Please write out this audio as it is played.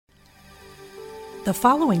The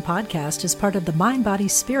following podcast is part of the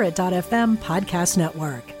MindBodySpirit.fm podcast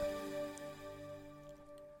network.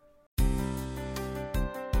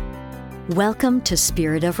 Welcome to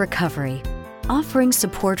Spirit of Recovery, offering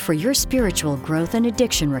support for your spiritual growth and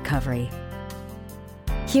addiction recovery.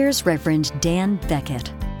 Here's Reverend Dan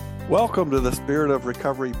Beckett. Welcome to the Spirit of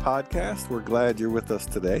Recovery podcast. We're glad you're with us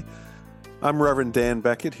today. I'm Reverend Dan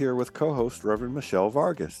Beckett here with co-host Reverend Michelle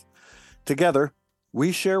Vargas. Together,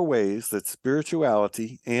 we share ways that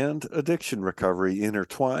spirituality and addiction recovery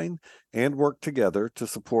intertwine and work together to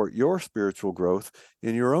support your spiritual growth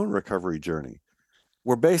in your own recovery journey.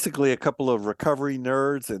 We're basically a couple of recovery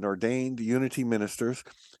nerds and ordained Unity ministers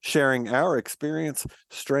sharing our experience,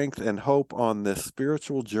 strength, and hope on this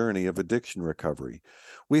spiritual journey of addiction recovery.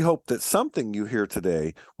 We hope that something you hear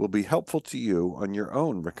today will be helpful to you on your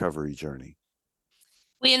own recovery journey.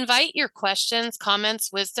 We invite your questions,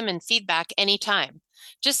 comments, wisdom, and feedback anytime.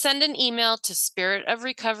 Just send an email to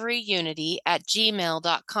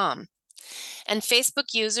spiritofrecoveryunity@gmail.com. And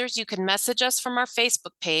Facebook users, you can message us from our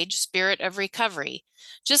Facebook page, Spirit of Recovery.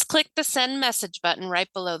 Just click the send message button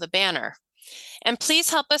right below the banner. And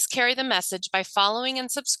please help us carry the message by following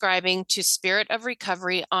and subscribing to Spirit of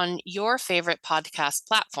Recovery on your favorite podcast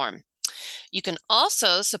platform. You can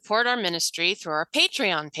also support our ministry through our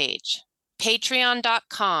Patreon page,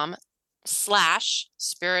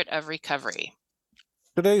 patreon.com/Spirit of Recovery.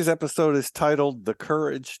 Today's episode is titled The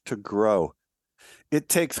Courage to Grow. It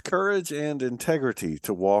takes courage and integrity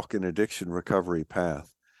to walk an addiction recovery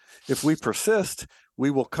path. If we persist, we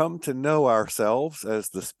will come to know ourselves as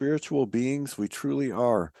the spiritual beings we truly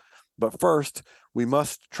are. But first, we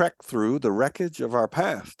must trek through the wreckage of our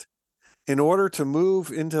past. In order to move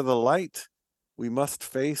into the light, we must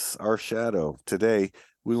face our shadow. Today,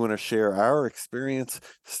 we want to share our experience,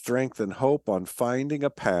 strength, and hope on finding a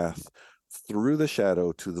path through the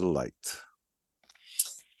shadow to the light.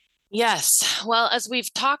 Yes. Well, as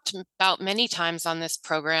we've talked about many times on this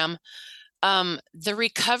program, the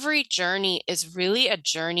recovery journey is really a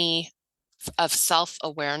journey of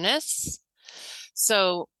self-awareness.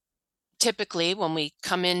 So typically when we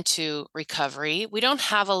come into recovery, we don't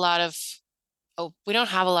have a lot of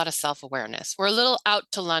self-awareness. We're a little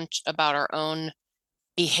out to lunch about our own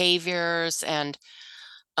behaviors and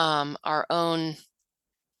our own,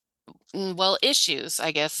 issues,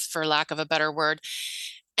 I guess, for lack of a better word.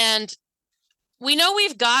 And we know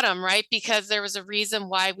we've got them, right? Because there was a reason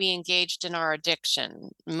why we engaged in our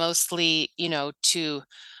addiction, mostly, to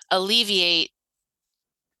alleviate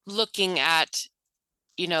looking at,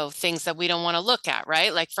 things that we don't want to look at,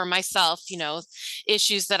 right? Like for myself,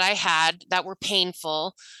 issues that I had that were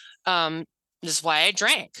painful. This is why I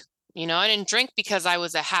drank. I didn't drink because I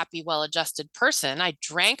was a happy, well-adjusted person. I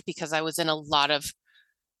drank because I was in a lot of,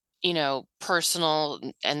 personal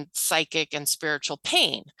and psychic and spiritual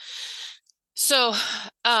pain. So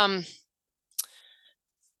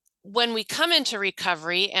when we come into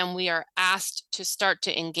recovery and we are asked to start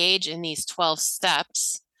to engage in these 12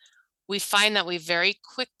 steps, we find that we very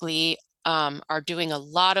quickly are doing a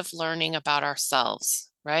lot of learning about ourselves.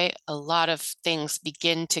 Right? A lot of things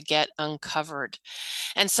begin to get uncovered.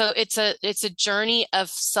 And so it's a journey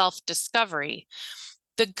of self-discovery.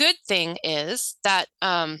 The good thing is that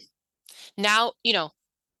now,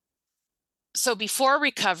 so before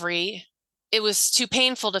recovery, it was too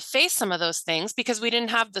painful to face some of those things because we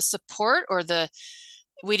didn't have the support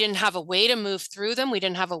we didn't have a way to move through them. We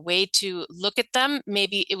didn't have a way to look at them.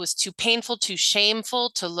 Maybe it was too painful, too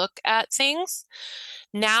shameful to look at things.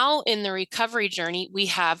 Now in the recovery journey, we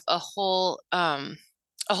have a whole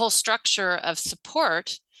structure of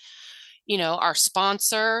support, our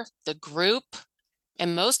sponsor, the group,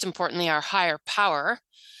 and most importantly, our higher power.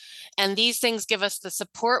 And these things give us the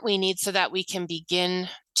support we need so that we can begin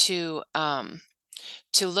to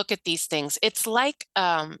look at these things. It's like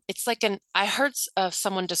I heard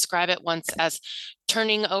someone describe it once as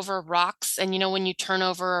turning over rocks. And when you turn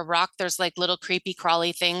over a rock, there's like little creepy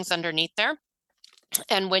crawly things underneath there.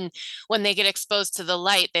 And when they get exposed to the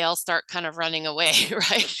light, they all start kind of running away,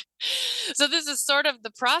 right? So this is sort of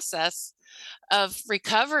the process of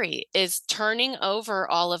recovery, is turning over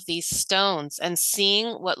all of these stones and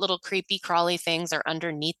seeing what little creepy crawly things are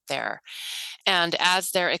underneath there. And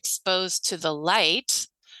as they're exposed to the light,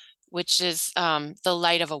 which is the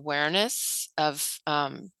light of awareness, of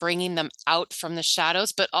bringing them out from the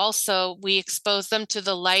shadows, but also we expose them to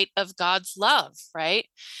the light of God's love, right?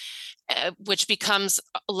 Which becomes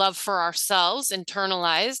love for ourselves,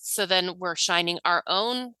 internalized. So then we're shining our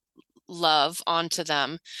own love onto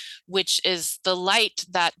them, which is the light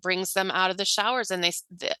that brings them out of the showers and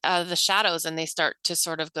the shadows, and they start to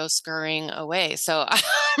sort of go scurrying away. So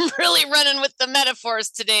I'm really running with the metaphors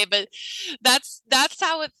today, but that's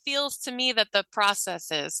how it feels to me that the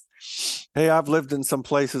process is. Hey, I've lived in some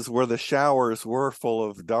places where the showers were full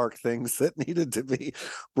of dark things that needed to be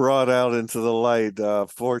brought out into the light.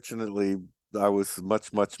 Fortunately, I was much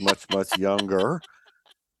younger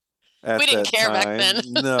at We didn't that care back time. then.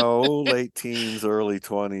 No, late teens, early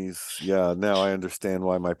 20s. Yeah, now I understand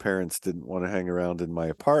why my parents didn't want to hang around in my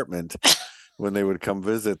apartment. When they would come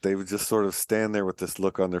visit, they would just sort of stand there with this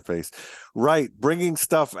look on their face. Right, bringing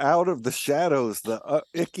stuff out of the shadows, the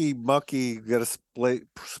icky, mucky, you got to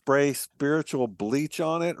spray spiritual bleach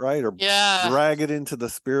on it, right? Or drag it into the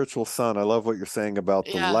spiritual sun. I love what you're saying about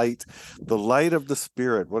the light of the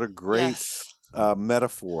spirit. What a great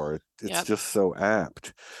metaphor. It's just so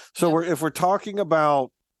apt. So if we're talking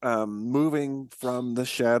about moving from the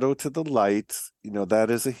shadow to the light,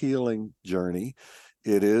 that is a healing journey.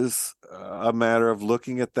 It is a matter of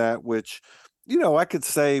looking at that, which, I could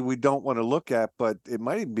say we don't want to look at, but it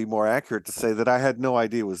might even be more accurate to say that I had no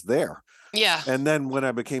idea it was there. Yeah. And then when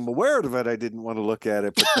I became aware of it, I didn't want to look at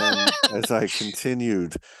it. But then as I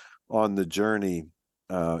continued on the journey,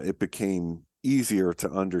 it became easier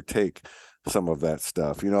to undertake some of that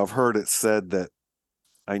stuff. I've heard it said that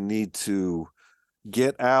I need to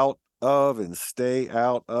get out of and stay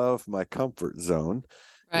out of my comfort zone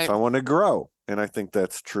if I want to grow. And I think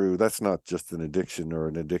that's true. That's not just an addiction or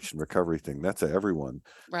an addiction recovery thing. That's a everyone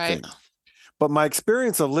thing. But my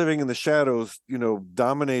experience of living in the shadows,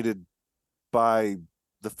 dominated by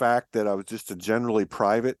the fact that I was just a generally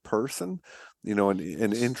private person, an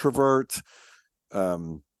introvert.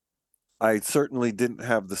 I certainly didn't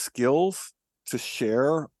have the skills to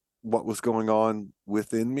share what was going on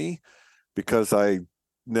within me because I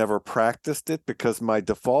never practiced it, because my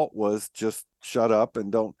default was just shut up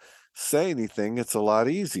and don't say anything. It's a lot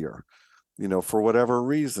easier, for whatever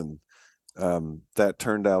reason that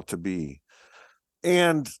turned out to be.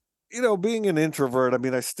 And, being an introvert,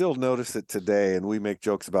 I still notice it today, and we make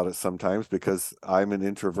jokes about it sometimes because I'm an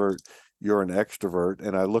introvert, you're an extrovert.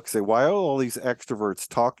 And I say, why are all these extroverts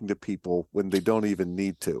talking to people when they don't even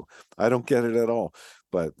need to? I don't get it at all.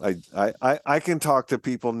 But I can talk to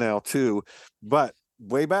people now too. But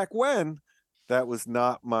way back when, that was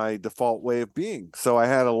not my default way of being. So I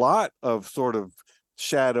had a lot of sort of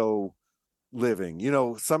shadow living.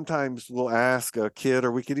 Sometimes we'll ask a kid,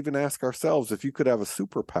 or we could even ask ourselves, if you could have a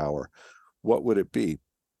superpower, what would it be?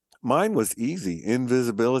 Mine was easy: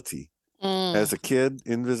 invisibility. As a kid,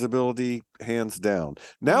 invisibility, hands down.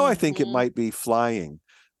 Now I think it might be flying,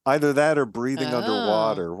 either that or breathing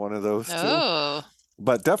underwater, one of those two.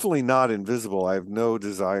 But definitely not invisible. I have no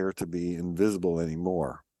desire to be invisible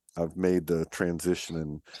anymore. I've made the transition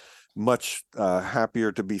and much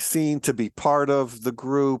happier to be seen, to be part of the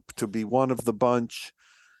group, to be one of the bunch,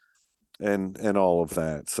 and all of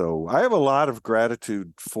that. So I have a lot of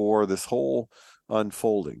gratitude for this whole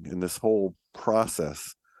unfolding and this whole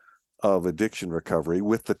process of addiction recovery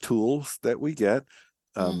with the tools that we get.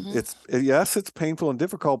 It's painful and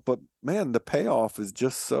difficult, but man, the payoff is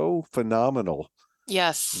just so phenomenal.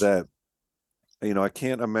 Yes. That, I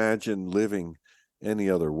can't imagine living any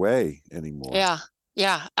other way anymore.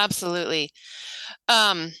 Yeah, absolutely.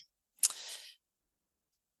 Yeah,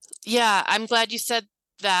 I'm glad you said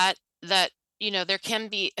that there can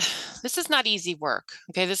be, this is not easy work.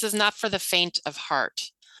 Okay. This is not for the faint of heart.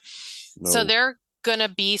 No. So there are going to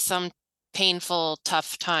be some painful,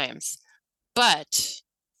 tough times, but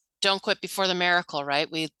don't quit before the miracle, right?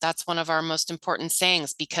 That's one of our most important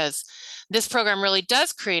sayings, because this program really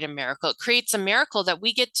does create a miracle. It creates a miracle that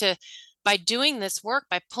we get to, by doing this work,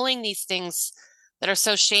 by pulling these things that are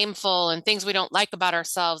so shameful and things we don't like about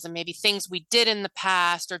ourselves, and maybe things we did in the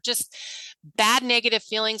past, or just bad negative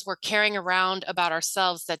feelings we're carrying around about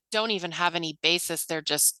ourselves that don't even have any basis. They're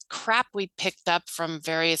just crap we picked up from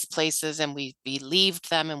various places, and we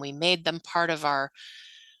believed them and we made them part of our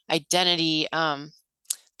identity.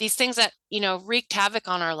 These things that, wreaked havoc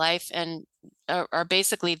on our life and are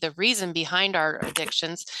basically the reason behind our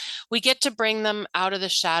addictions. We get to bring them out of the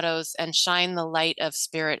shadows and shine the light of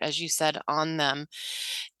spirit, as you said, on them.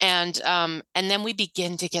 And then we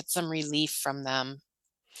begin to get some relief from them.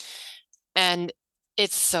 And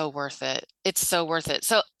it's so worth it. It's so worth it.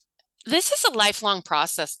 So this is a lifelong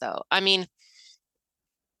process, though. I'm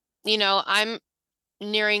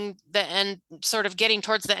nearing the end, sort of getting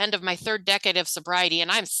towards the end of my third decade of sobriety, and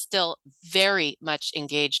I'm still very much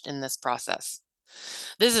engaged in this process.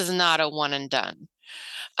 This is not a one and done.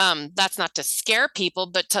 That's not to scare people,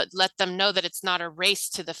 but to let them know that it's not a race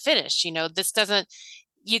to the finish.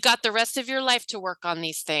 You got the rest of your life to work on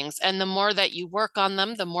these things. And the more that you work on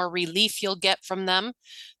them, the more relief you'll get from them,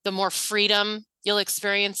 the more freedom you'll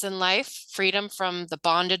experience in life, freedom from the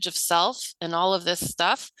bondage of self and all of this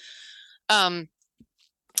stuff.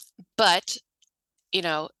 But,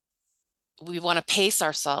 we want to pace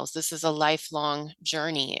ourselves. This is a lifelong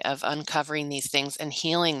journey of uncovering these things and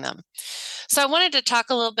healing them. So I wanted to talk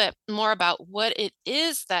a little bit more about what it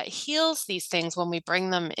is that heals these things when we bring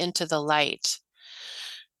them into the light.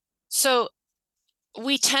 So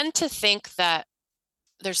we tend to think that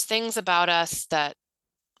there's things about us that,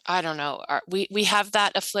 I don't know, we have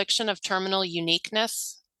that affliction of terminal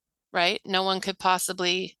uniqueness, right? No one could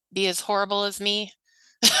possibly be as horrible as me.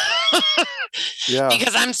 Yeah.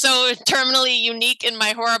 Because I'm so terminally unique in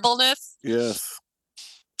my horribleness. Yes.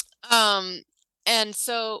 And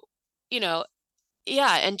so,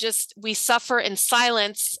 and just we suffer in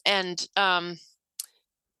silence and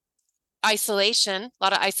isolation, a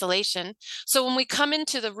lot of isolation. So when we come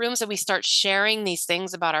into the rooms and we start sharing these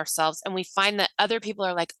things about ourselves and we find that other people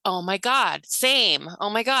are like, oh my God, same. Oh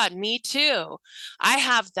my God, me too. I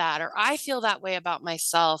have that, or I feel that way about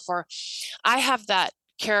myself, or I have that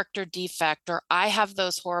character defect, or I have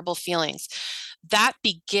those horrible feelings. That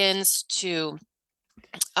begins to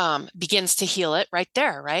heal it right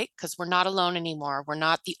there, right? Because we're not alone anymore. We're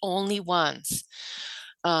not the only ones.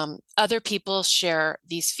 Other people share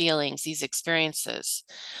these feelings, these experiences.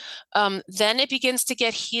 Then it begins to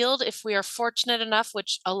get healed if we are fortunate enough,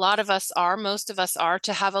 which a lot of us are, most of us are,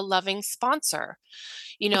 to have a loving sponsor.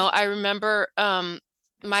 I remember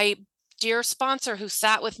my dear sponsor who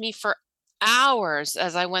sat with me for hours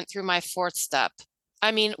as I went through my 4th step.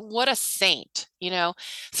 I mean, what a saint,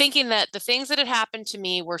 thinking that the things that had happened to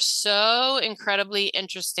me were so incredibly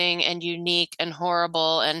interesting and unique and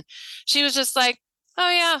horrible. And she was just like, oh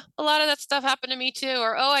yeah, a lot of that stuff happened to me too.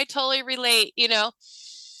 Or, oh, I totally relate,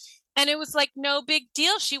 And it was like no big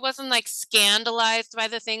deal. She wasn't like scandalized by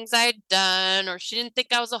the things I'd done, or she didn't think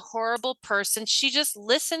I was a horrible person. She just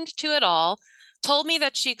listened to it all, told me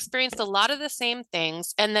that she experienced a lot of the same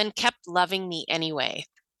things, and then kept loving me anyway.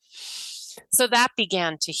 So that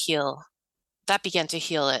began to heal.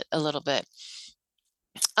 It a little bit.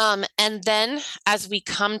 And then as we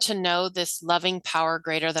come to know this loving power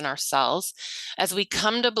greater than ourselves, as we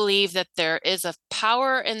come to believe that there is a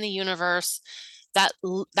power in the universe that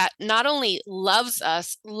not only loves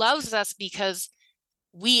us because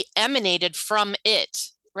we emanated from it,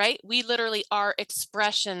 right? We literally are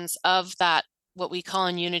expressions of that, what we call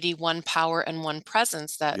in unity, one power and one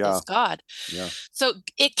presence that is God. Yeah. So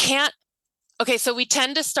it can't, okay, so we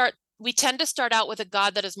tend to start out with a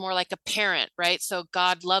God that is more like a parent, right? So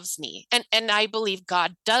God loves me. And I believe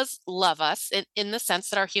God does love us in the sense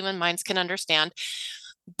that our human minds can understand.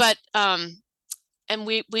 But, and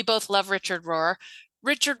we both love Richard Rohr.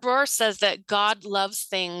 Richard Rohr says that God loves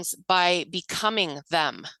things by becoming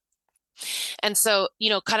them. And so,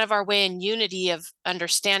 kind of our way in unity of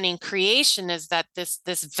understanding creation is that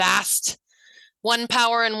this vast one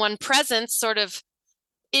power and one presence sort of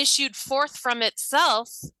issued forth from itself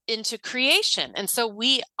into creation. And so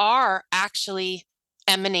we are actually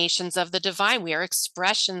emanations of the divine. We are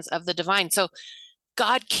expressions of the divine. So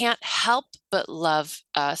God can't help but love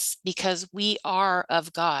us because we are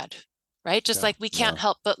of God, right? Just like we can't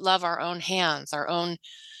help but love our own hands, our own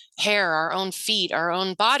hair, our own feet, our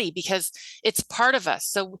own body, because it's part of us.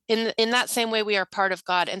 So in that same way, we are part of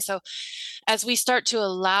God. And so as we start to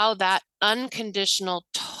allow that unconditional,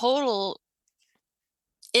 total,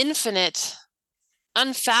 infinite,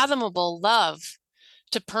 unfathomable love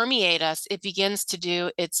to permeate us, it begins to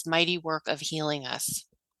do its mighty work of healing us.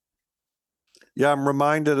 Yeah, I'm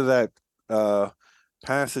reminded of that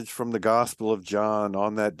passage from the Gospel of John.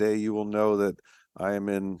 On that day, you will know that I am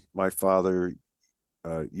in my Father,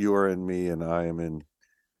 you are in me, and I am in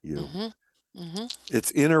you. Mm-hmm. Mm-hmm.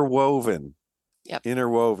 It's interwoven. Yep.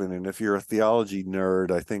 Interwoven. And if you're a theology nerd,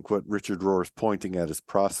 I think what Richard Rohr is pointing at is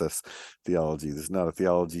process theology. This is not a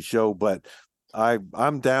theology show, but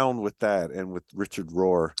I'm down with that, and with Richard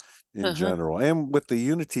Rohr in general, and with the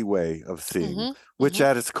unity way of seeing, which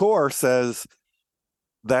at its core says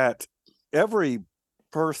that every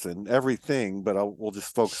person, everything, but we'll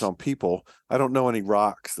just focus on people. I don't know any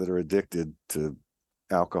rocks that are addicted to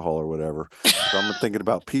alcohol or whatever. So I'm thinking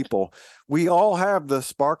about people. We all have the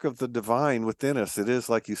spark of the divine within us. It is,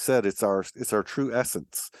 like you said, it's our true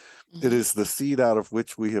essence. It is the seed out of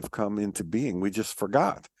which we have come into being. We just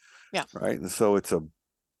forgot. Yeah. Right. And so it's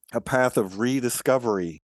a path of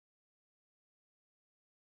rediscovery.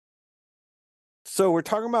 So we're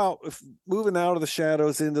talking about moving out of the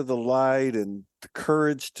shadows into the light and the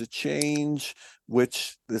courage to change,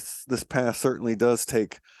 which this path certainly does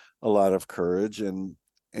take a lot of courage. And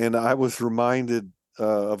I was reminded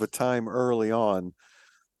of a time early on,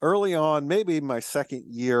 maybe my second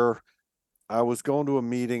year. I was going to a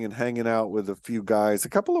meeting and hanging out with a few guys, a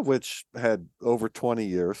couple of which had over 20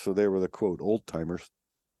 years, so they were the quote old timers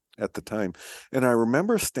at the time. And I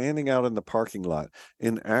remember standing out in the parking lot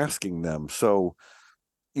and asking them, so,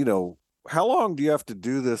 how long do you have to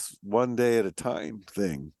do this one day at a time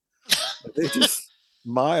thing? They just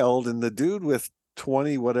smiled, and the dude with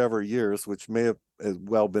 20 whatever years, which may have as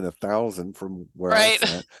well been 1,000 from where I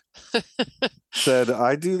sat, said,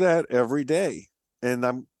 I do that every day.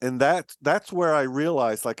 And that's where I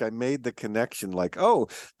realized, like, I made the connection, like, oh,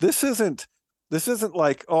 this isn't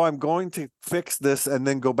like, oh, I'm going to fix this and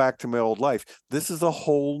then go back to my old life. This is a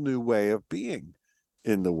whole new way of being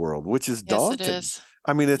in the world, which is daunting. Yes, it is.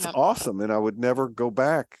 I mean, it's awesome, and I would never go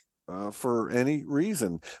back for any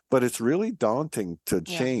reason, but it's really daunting to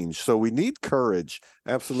change. So we need courage,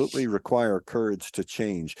 absolutely require courage to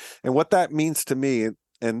change. And what that means to me,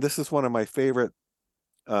 and this is one of my favorite,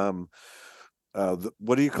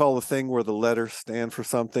 what do you call the thing where the letters stand for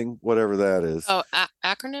something, whatever that is? Oh,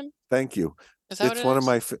 acronym. Thank you. Is that it's what one it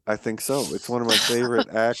is? of my I think so. It's one of my favorite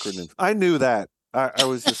acronyms. I knew that. I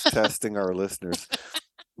was just testing our listeners.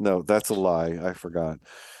 No, that's a lie. I forgot.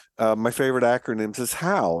 My favorite acronyms is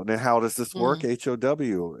HOW. And how does this work?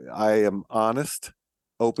 HOW. I am honest,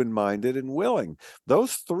 open-minded, and willing.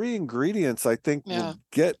 Those three ingredients, I think, will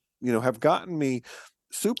have gotten me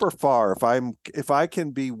super far. If I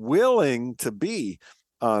can be willing to be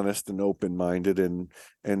honest and open-minded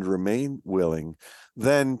and remain willing,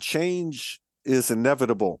 then change is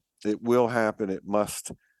inevitable. It will happen. It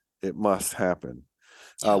must happen.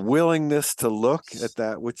 Willingness to look at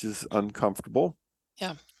that which is uncomfortable,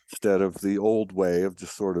 instead of the old way of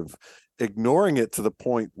just sort of ignoring it to the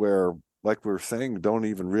point where, like we were saying, don't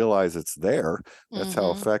even realize it's there. That's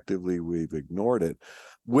how effectively we've ignored it.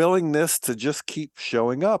 Willingness to just keep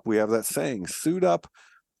showing up. We have that saying, suit up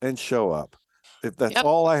and show up. If that's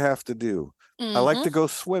all I have to do. I like to go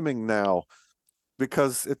swimming now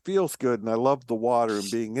because it feels good and I love the water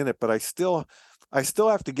and being in it, but I still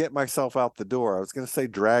have to get myself out the door. I was going to say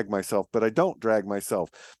drag myself, but I don't drag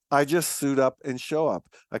myself. I just suit up and show up.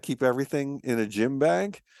 I keep everything in a gym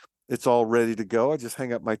bag. It's all ready to go. I just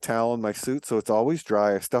hang up my towel and my suit so it's always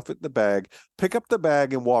dry. I stuff it in the bag, pick up the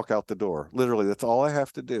bag, and walk out the door. Literally, that's all I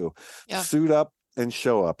have to do. Suit up and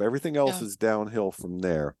show up. Everything else is downhill from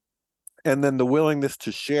there. And then the willingness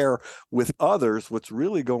to share with others what's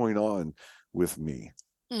really going on with me.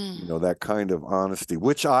 That kind of honesty,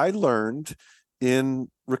 which I learned in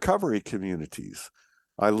recovery communities.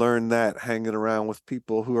 I learned that hanging around with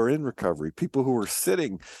people who are in recovery, people who are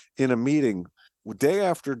sitting in a meeting day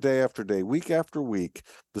after day after day, week after week,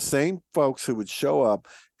 the same folks who would show up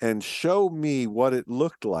and show me what it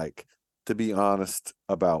looked like to be honest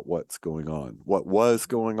about what's going on, what was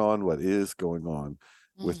going on, what is going on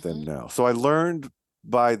with them now. So I learned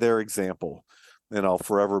by their example, and I'll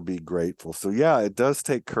forever be grateful. So it does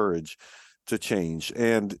take courage to change,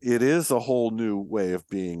 and it is a whole new way of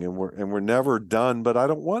being, and we're never done, but I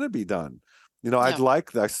don't want to be done. I'd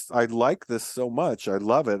like this. I like this so much. I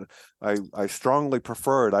love it. I strongly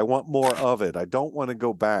prefer it. I want more of it. I don't want to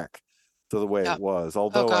go back to the way it was.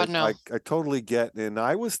 Although I totally get, and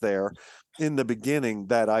I was there in the beginning,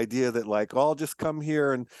 that idea that, like, I'll just come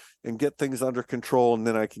here and get things under control and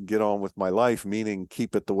then I can get on with my life, meaning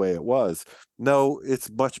keep it the way it was. No, it's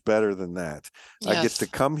much better than that. I get to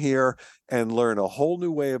come here and learn a whole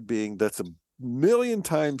new way of being that's a million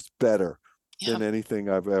times better than anything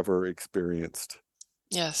I've ever experienced.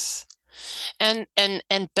 Yes. And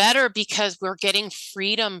better because we're getting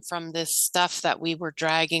freedom from this stuff that we were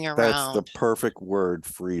dragging around. That's the perfect word,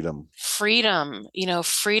 freedom. Freedom,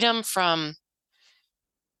 freedom from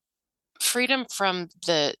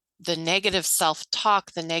the negative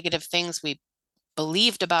self-talk, the negative things we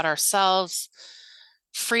believed about ourselves,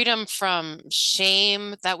 freedom from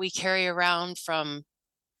shame that we carry around from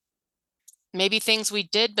maybe things we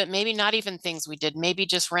did, but maybe not even things we did, maybe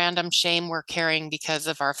just random shame we're carrying because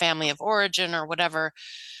of our family of origin or whatever.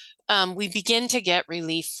 We begin to get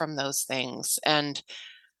relief from those things. And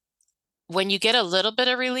when you get a little bit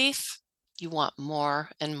of relief, you want more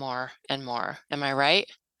and more and more. Am I right?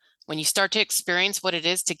 When you start to experience what it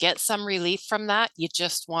is to get some relief from that, you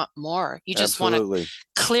just want more. You just want to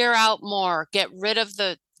clear out more, get rid of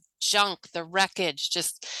the junk, the wreckage,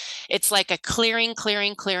 just, it's like a clearing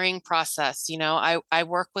process. I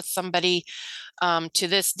work with somebody to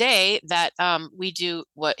this day that we do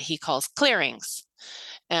what he calls clearings.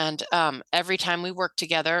 And every time we work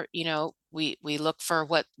together, we look for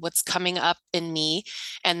what's coming up in me,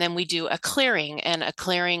 and then we do a clearing. And a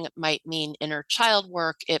clearing might mean inner child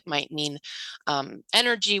work. It might mean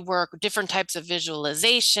energy work, different types of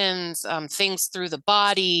visualizations, things through the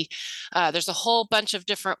body. There's a whole bunch of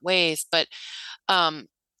different ways, but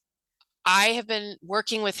I have been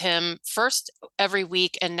working with him first every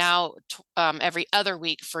week and now every other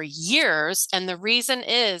week for years. And the reason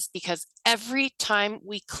is because every time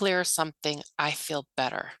we clear something, I feel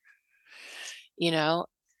better,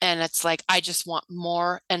 and it's like, I just want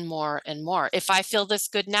more and more and more. If I feel this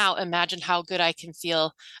good now, imagine how good I can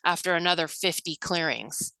feel after another 50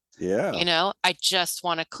 clearings. Yeah. I just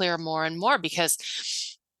want to clear more and more because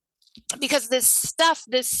this stuff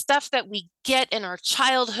that we get in our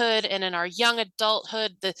childhood and in our young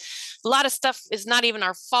adulthood, a lot of stuff is not even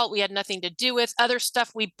our fault. We had nothing to do with. Other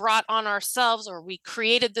stuff we brought on ourselves, or we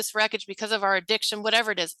created this wreckage because of our addiction,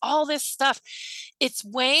 whatever it is. All this stuff, it's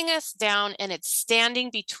weighing us down, and it's standing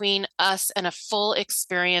between us and a full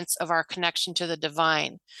experience of our connection to the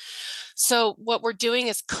divine. So what we're doing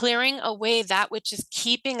is clearing away that which is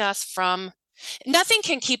keeping us from. Nothing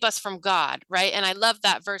can keep us from God, right? And I love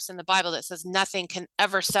that verse in the Bible that says nothing can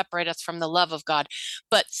ever separate us from the love of God,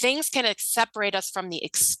 but things can separate us from the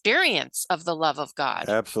experience of the love of God.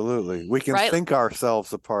 Absolutely. We can think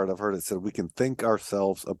ourselves apart. I've heard it said we can think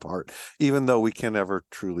ourselves apart, even though we can never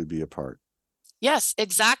truly be apart. Yes,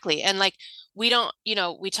 exactly. And like, we don't,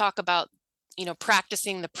 we talk about,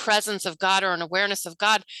 practicing the presence of God or an awareness of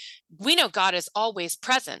God. We know God is always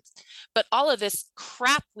present, but all of this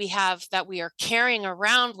crap we have that we are carrying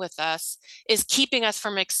around with us is keeping us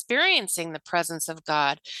from experiencing the presence of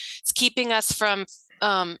God. It's keeping us from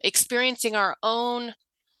experiencing our own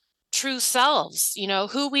true selves,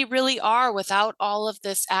 who we really are without all of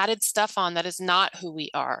this added stuff on that is not who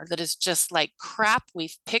we are, that is just like crap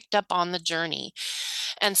we've picked up on the journey.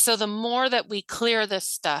 And so the more that we clear this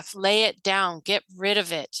stuff, lay it down, get rid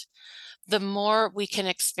of it, the more we can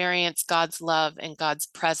experience God's love and God's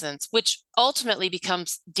presence, which ultimately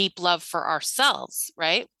becomes deep love for ourselves,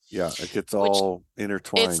 right? Yeah, it gets all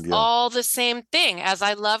intertwined. It's all the same thing. As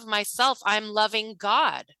I love myself, I'm loving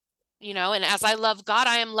God. And as I love God,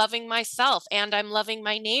 I am loving myself, and I'm loving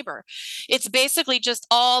my neighbor. It's basically just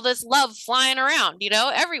all this love flying around,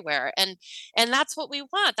 everywhere. And that's what we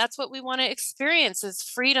want. That's what we want to experience, is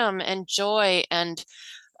freedom and joy and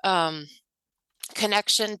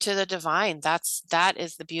connection to the divine. That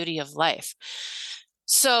is the beauty of life.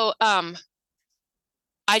 So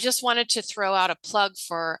I just wanted to throw out a plug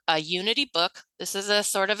for a Unity book. This is a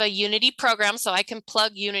sort of a Unity program, so I can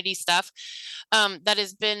plug Unity stuff that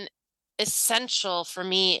has been essential for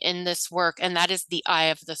me in this work, and that is The Eye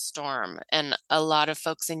of the Storm. And a lot of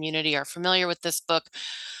folks in Unity are familiar with this book.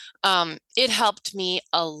 It helped me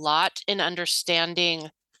a lot in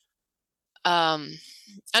understanding how,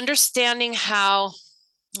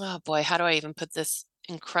 oh boy, how do I even put this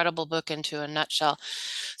incredible book into a nutshell?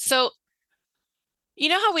 So,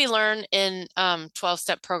 how we learn in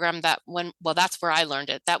 12-step program that that's where I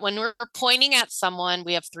learned it, that when we're pointing at someone,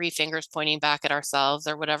 we have 3 fingers pointing back at ourselves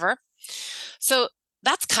or whatever. So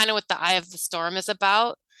that's kind of what the Eye of the Storm is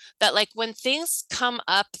about. That like when things come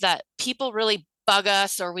up that people really bug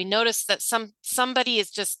us, or we notice that somebody is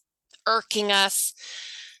just irking us,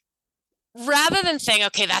 rather than saying,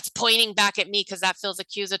 okay, that's pointing back at me because that feels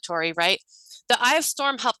accusatory, right? The Eye of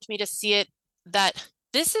Storm helped me to see it that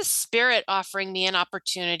this is spirit offering me an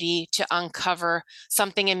opportunity to uncover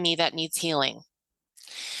something in me that needs healing.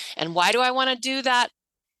 And why do I want to do that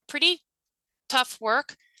pretty tough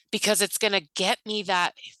work? Because it's going to get me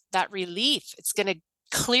that relief. It's going to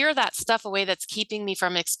clear that stuff away that's keeping me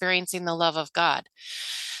from experiencing the love of God.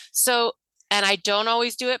 So, and I don't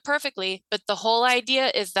always do it perfectly, but the whole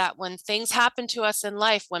idea is that when things happen to us in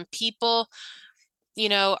life, when people,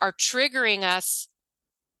 are triggering us,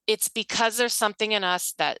 it's because there's something in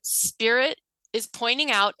us that spirit is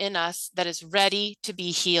pointing out in us that is ready to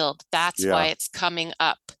be healed. That's why it's coming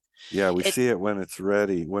up. Yeah, we see it when it's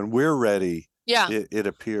ready. When we're ready, it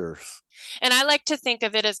appears. And I like to think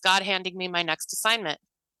of it as God handing me my next assignment.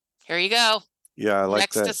 Here you go. Yeah, I like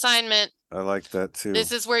that. Next assignment. I like that too.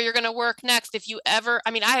 This is where you're going to work next. If you ever,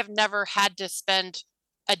 I have never had to spend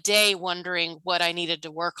a day wondering what I needed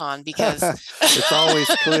to work on, because it's always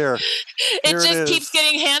clear. It just keeps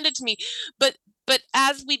getting handed to me. But But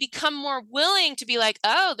as we become more willing to be like,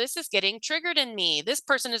 oh, this is getting triggered in me. This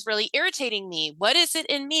person is really irritating me. What is it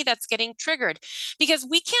in me that's getting triggered? Because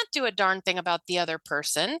we can't do a darn thing about the other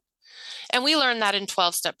person. And we learned that in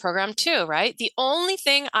 12-step program too, right? The only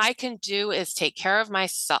thing I can do is take care of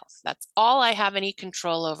myself. That's all I have any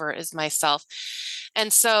control over is myself.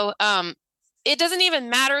 And so it doesn't even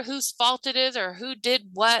matter whose fault it is or who did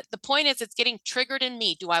what. The point is it's getting triggered in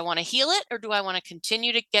me. Do I want to heal it, or do I want to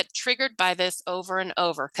continue to get triggered by this over and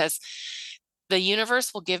over? Because the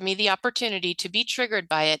universe will give me the opportunity to be triggered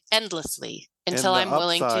by it endlessly until I'm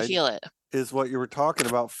willing to heal it. Is what you were talking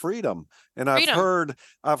about, freedom. And Freedom.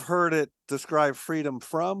 I've heard it describe freedom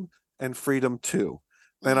from and freedom to.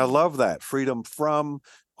 And I love that. Freedom from,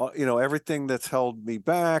 everything that's held me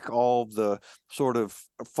back, all the sort of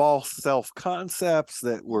false self-concepts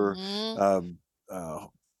that were,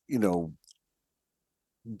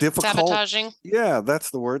 difficult. Sabotaging. Yeah, that's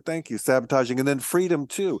the word. Thank you. Sabotaging. And then freedom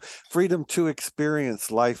to experience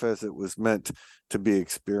life as it was meant to be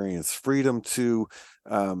experienced. Freedom to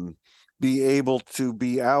be able to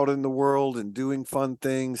be out in the world and doing fun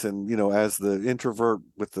things. And, as the introvert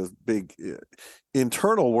with the big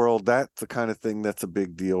internal world, that's the kind of thing that's a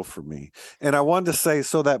big deal for me. And I wanted to say,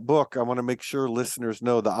 so that book, I want to make sure listeners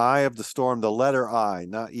know, The Eye of the Storm, the letter I,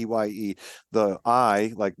 not EYE, the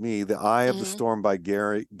I, like me, The Eye of the Storm by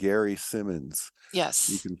Gary Simmons.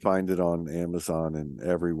 Yes. You can find it on Amazon and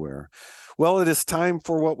everywhere. Well, it is time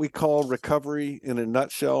for what we call recovery in a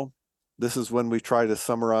nutshell. This is when we try to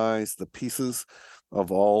summarize the pieces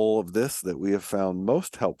of all of this that we have found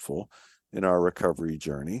most helpful in our recovery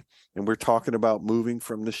journey. And we're talking about moving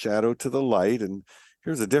from the shadow to the light. And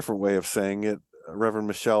here's a different way of saying it. Reverend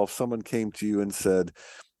Michelle, if someone came to you and said,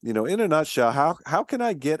 in a nutshell, how can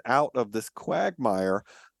I get out of this quagmire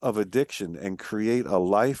of addiction and create a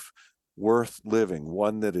life worth living,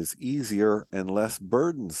 one that is easier and less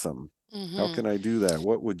burdensome? How can I do that?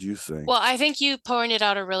 What would you say? Well, I think you pointed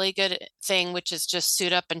out a really good thing, which is just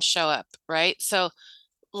suit up and show up, right? So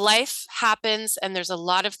life happens and there's a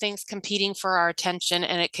lot of things competing for our attention,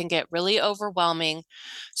 and it can get really overwhelming.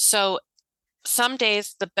 So some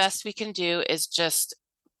days the best we can do is just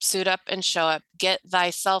suit up and show up. Get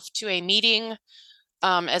thyself to a meeting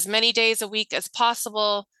as many days a week as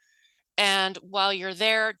possible. And while you're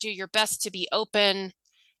there, do your best to be open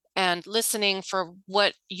and listening for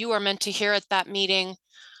what you are meant to hear at that meeting.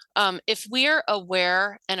 If we're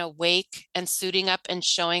aware and awake and suiting up and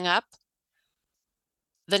showing up,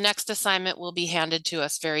 the next assignment will be handed to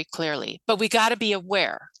us very clearly. But we got to be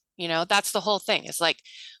aware. That's the whole thing. It's like,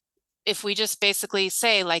 if we just basically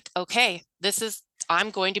say like, okay, I'm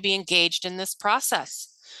going to be engaged in this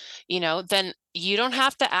process, then you don't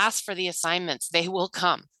have to ask for the assignments. They will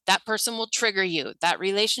come. That person will trigger you. That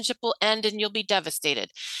relationship will end and you'll be devastated.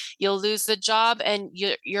 You'll lose the job and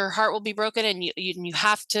your heart will be broken, and you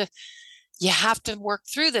have to work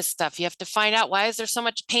through this stuff. You have to find out, why is there so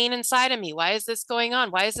much pain inside of me? Why is this going on?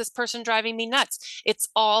 Why is this person driving me nuts? It's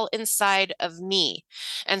all inside of me.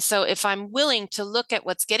 And so if I'm willing to look at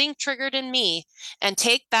what's getting triggered in me and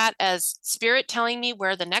take that as spirit telling me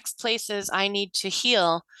where the next place is I need to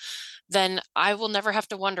heal, then I will never have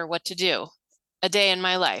to wonder what to do a day in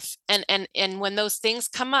my life. And when those things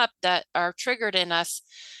come up that are triggered in us,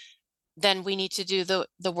 then we need to do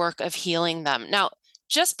the work of healing them. Now,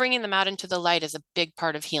 just bringing them out into the light is a big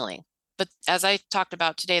part of healing. But as I talked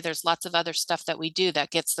about today, there's lots of other stuff that we do that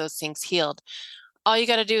gets those things healed. All you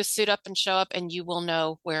got to do is suit up and show up, and you will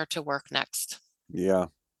know where to work next. Yeah.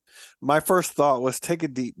 My first thought was take a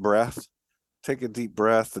deep breath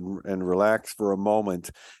and relax for a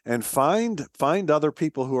moment, and find other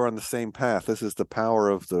people who are on the same path. This is the power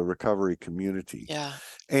of the recovery community. Yeah.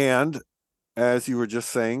 And as you were just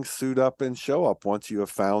saying, suit up and show up. Once you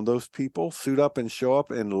have found those people, suit up and show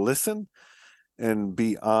up and listen and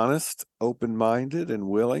be honest, open-minded, and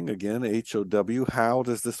willing. Again, HOW. How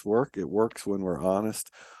does this work? It works when we're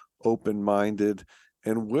honest, open-minded,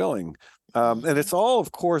 and willing. And it's all,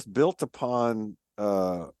 of course, built upon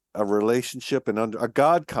a relationship and under a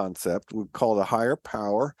God concept we call a higher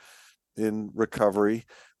power in recovery,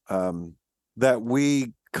 that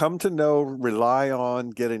we come to know, rely on,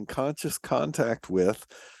 get in conscious contact with.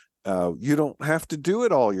 You don't have to do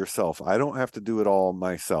it all yourself. I don't have to do it all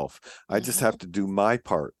myself. I just have to do my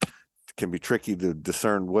part. It can be tricky to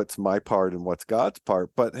discern what's my part and what's God's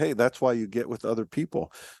part, but hey, that's why you get with other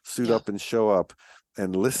people. Suit up and show up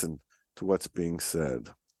and listen to what's being said.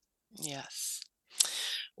 Yes.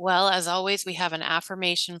 Well, as always, we have an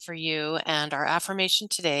affirmation for you, and our affirmation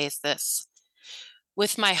today is this: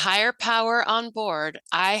 with my higher power on board,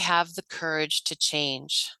 I have the courage to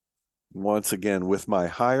change. Once again, with my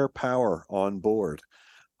higher power on board,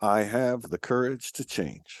 I have the courage to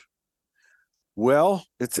change. Well,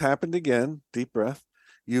 it's happened again. Deep breath.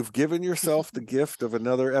 You've given yourself the gift of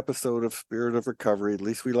another episode of Spirit of Recovery. At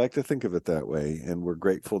least we like to think of it that way, and we're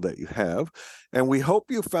grateful that you have. And we hope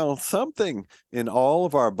you found something in all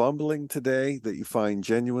of our bumbling today that you find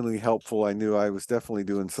genuinely helpful. I knew I was definitely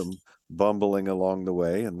doing some bumbling along the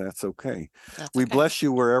way, and that's okay. We bless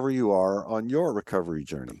you wherever you are on your recovery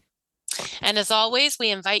journey. And as always, we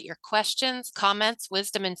invite your questions, comments,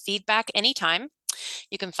 wisdom, and feedback anytime.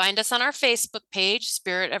 You can find us on our Facebook page,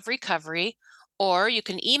 Spirit of Recovery, or you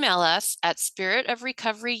can email us at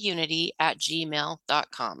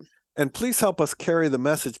spiritofrecoveryunity@gmail.com. And please help us carry the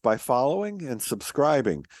message by following and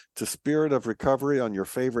subscribing to Spirit of Recovery on your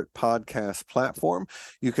favorite podcast platform.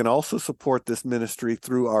 You can also support this ministry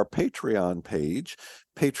through our Patreon page,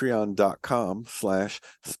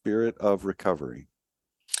 patreon.com/Spirit of Recovery.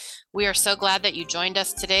 We are so glad that you joined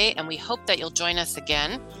us today, and we hope that you'll join us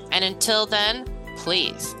again. And until then,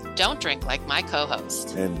 please don't drink like my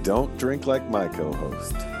co-host. And don't drink like my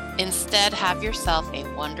co-host. Instead, have yourself a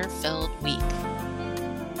wonder-filled week.